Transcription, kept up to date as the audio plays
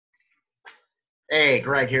Hey,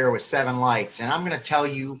 Greg here with Seven Lights, and I'm going to tell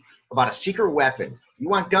you about a secret weapon. You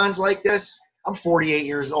want guns like this? I'm 48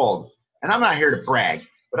 years old, and I'm not here to brag,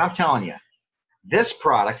 but I'm telling you, this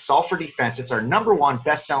product, Sulfur Defense, it's our #1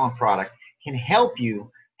 best-selling product, can help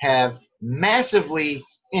you have massively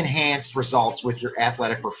enhanced results with your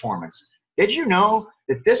athletic performance. Did you know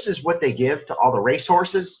that this is what they give to all the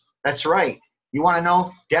racehorses? That's right. You want to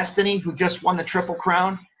know Destiny, who just won the Triple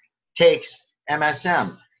Crown, takes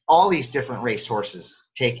MSM. All these different racehorses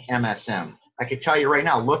take MSM. I can tell you right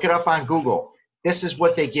now, look it up on Google. This is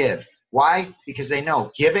what they give. Why? Because they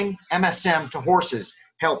know giving MSM to horses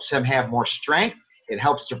helps them have more strength. It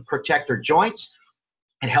helps to protect their joints.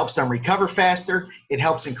 It helps them recover faster. It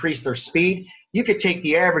helps increase their speed. You could take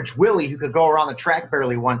the average Willie who could go around the track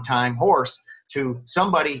barely one time horse to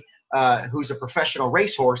somebody who's a professional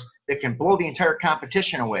racehorse that can blow the entire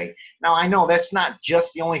competition away. Now, I know that's not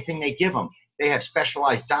just the only thing they give them. They have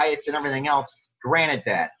specialized diets and everything else, granted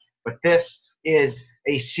that. But this is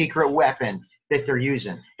a secret weapon that they're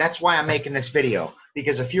using. That's why I'm making this video.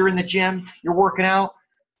 Because if you're in the gym, you're working out,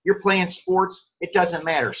 you're playing sports, it doesn't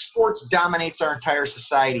matter. Sports dominates our entire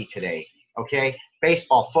society today, okay?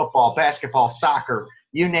 Baseball, football, basketball, soccer,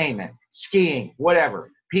 you name it, skiing,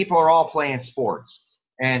 whatever. People are all playing sports.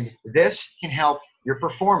 And this can help your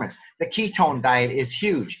performance. The ketone diet is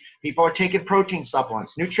huge. People are taking protein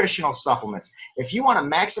supplements, nutritional supplements. If you want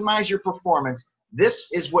to maximize your performance, this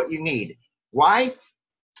is what you need. Why?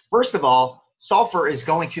 First of all, sulfur is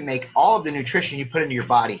going to make all of the nutrition you put into your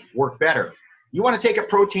body work better. You want to take a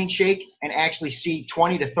protein shake and actually see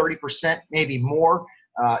 20 to 30%, maybe more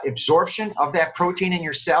absorption of that protein in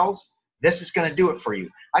your cells, this is going to do it for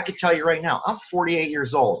you. I can tell you right now, I'm 48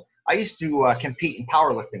 years old. I used to compete in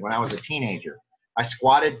powerlifting when I was a teenager. I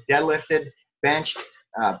squatted, deadlifted, benched.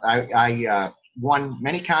 I won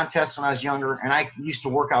many contests when I was younger, and I used to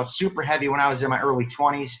work out super heavy when I was in my early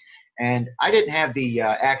 20s. And I didn't have the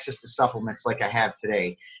access to supplements like I have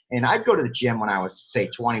today. And I'd go to the gym when I was, say,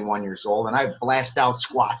 21 years old, and I'd blast out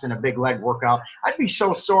squats and a big leg workout. I'd be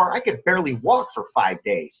so sore, I could barely walk for 5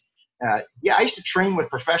 days. Yeah, I used to train with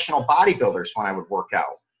professional bodybuilders when I would work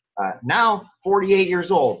out. Now, 48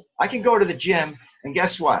 years old, I can go to the gym, and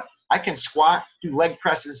guess what? I can squat, do leg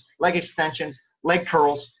presses, leg extensions, leg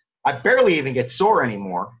curls. I barely even get sore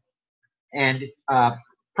anymore. And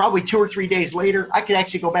probably 2 or 3 days later, I could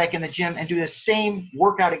actually go back in the gym and do the same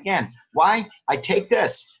workout again. Why? I take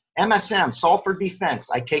this, MSM, Sulfur Defense.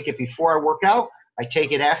 I take it before I work out. I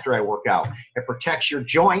take it after I work out. It protects your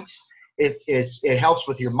joints. It helps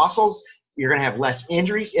with your muscles. You're going to have less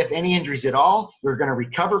injuries, if any injuries at all. You're going to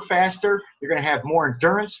recover faster. You're going to have more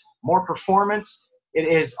endurance, more performance. It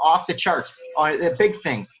is off the charts. The big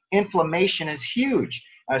thing, inflammation is huge,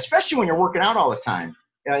 especially when you're working out all the time.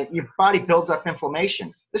 Your body builds up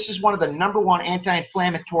inflammation. This is one of the #1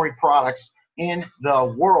 anti-inflammatory products in the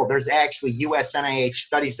world. There's actually US NIH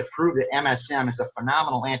studies to prove that MSM is a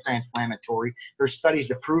phenomenal anti-inflammatory. There's studies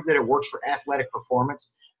to prove that it works for athletic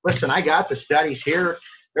performance. Listen, I got the studies here.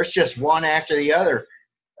 There's just one after the other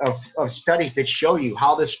of studies that show you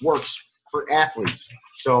how this works for athletes.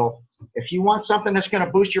 So if you want something that's going to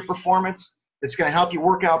boost your performance, that's going to help you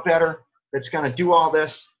work out better, that's going to do all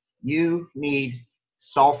this, you need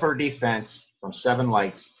Sulfur Defense from Seven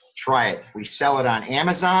Lights. Try it. We sell it on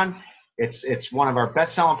Amazon. It's one of our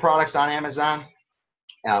best-selling products on Amazon.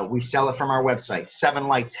 We sell it from our website,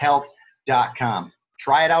 sevenlightshealth.com.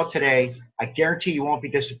 Try it out today. I guarantee you won't be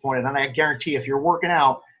disappointed, and I guarantee if you're working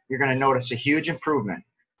out, you're going to notice a huge improvement.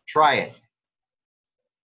 Try it.